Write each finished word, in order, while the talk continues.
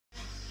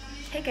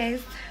Hey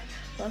guys,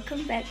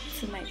 welcome back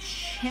to my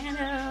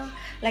channel.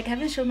 Like, I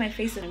haven't shown my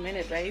face in a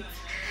minute, right?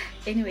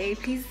 Anyway,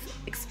 please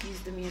excuse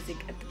the music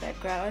at the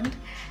background.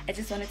 I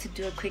just wanted to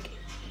do a quick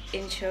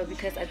intro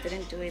because I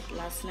didn't do it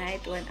last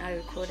night when I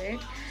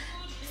recorded.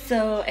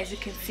 So as you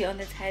can see on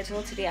the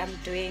title, today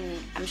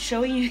I'm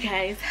showing you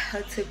guys how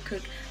to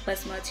cook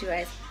basmati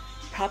rice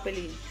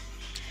properly,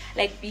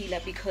 like bila,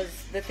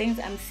 because the things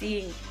I'm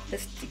seeing, the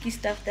sticky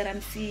stuff that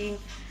I'm seeing,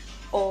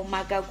 or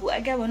magagu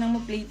aga bona mo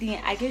plating,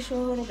 I get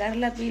sure ho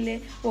garla pile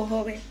ho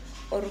hobe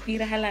or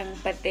hira halang.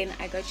 But then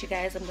I got you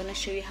guys, I'm gonna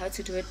show you how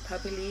to do it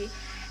properly,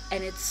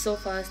 and it's so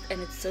fast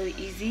and it's so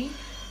easy.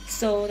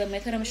 So the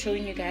method I'm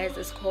showing you guys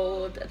is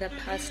called the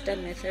pasta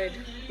method,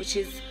 which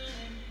is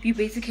you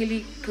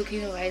basically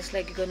cooking the rice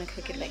like you're gonna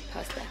cook it like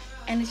pasta,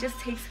 and it just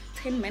takes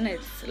 10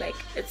 minutes. Like,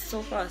 it's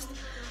so fast.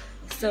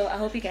 So I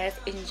hope you guys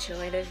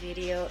enjoy the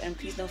video, and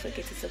please don't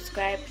forget to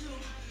subscribe,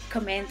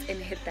 comment, and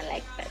hit the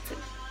like button.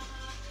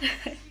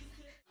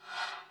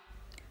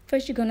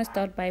 First, you're gonna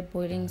start by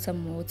boiling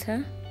some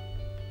water.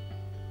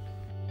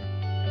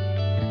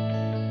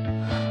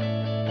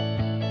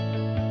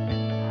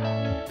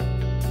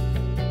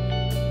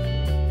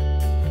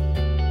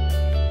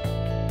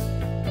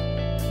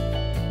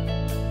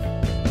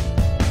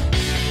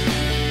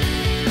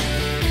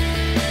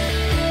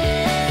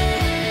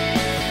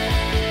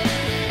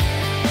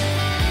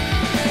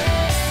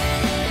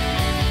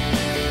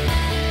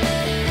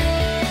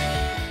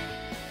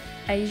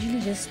 I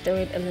usually just stir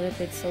it a little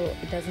bit so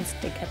it doesn't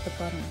stick at the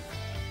bottom.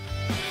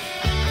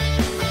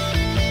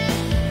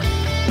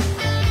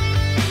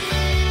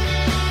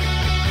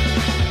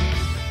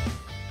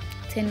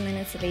 Ten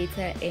minutes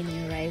later and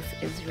your rice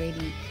is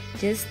ready.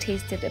 Just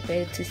taste it a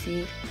bit to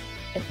see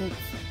if it's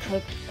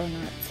cooked or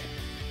not.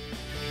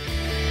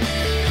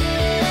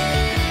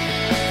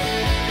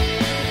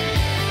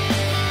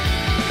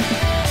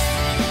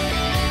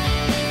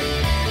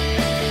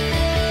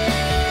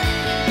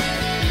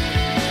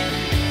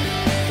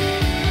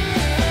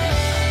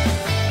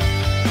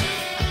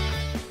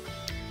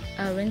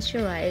 Rinse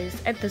your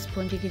rice. At this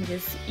point you can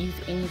just use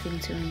anything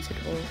to rinse it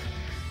off.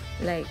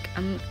 Like,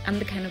 I'm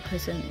the kind of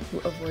person who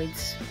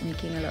avoids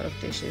making a lot of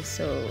dishes,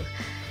 so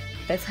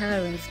that's how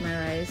I rinse my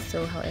rice.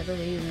 So however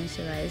way you rinse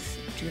your rice,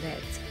 do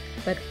that,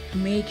 but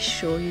make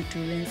sure you do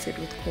rinse it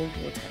with cold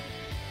water.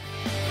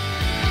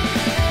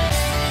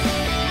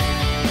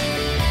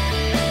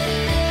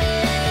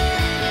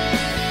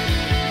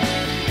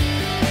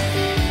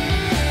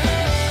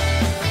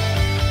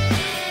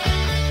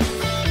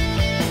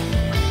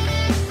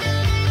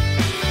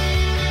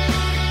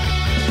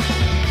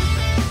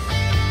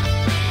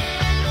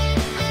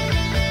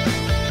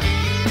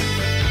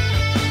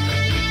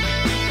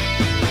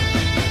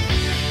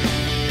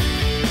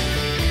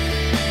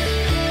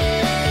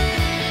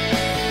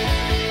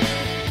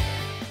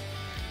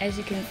 As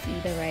you can see,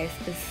 the rice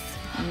is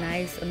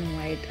nice and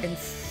white and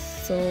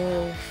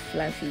so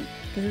fluffy.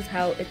 This is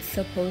how it's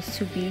supposed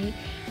to be,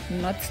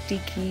 not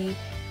sticky.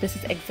 This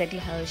is exactly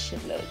how it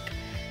should look.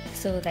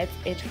 So that's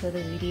it for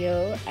the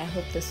video. I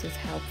hope this was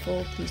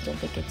helpful. Please don't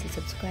forget to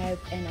subscribe,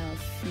 and I'll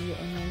see you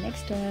on my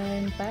next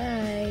one.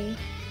 Bye.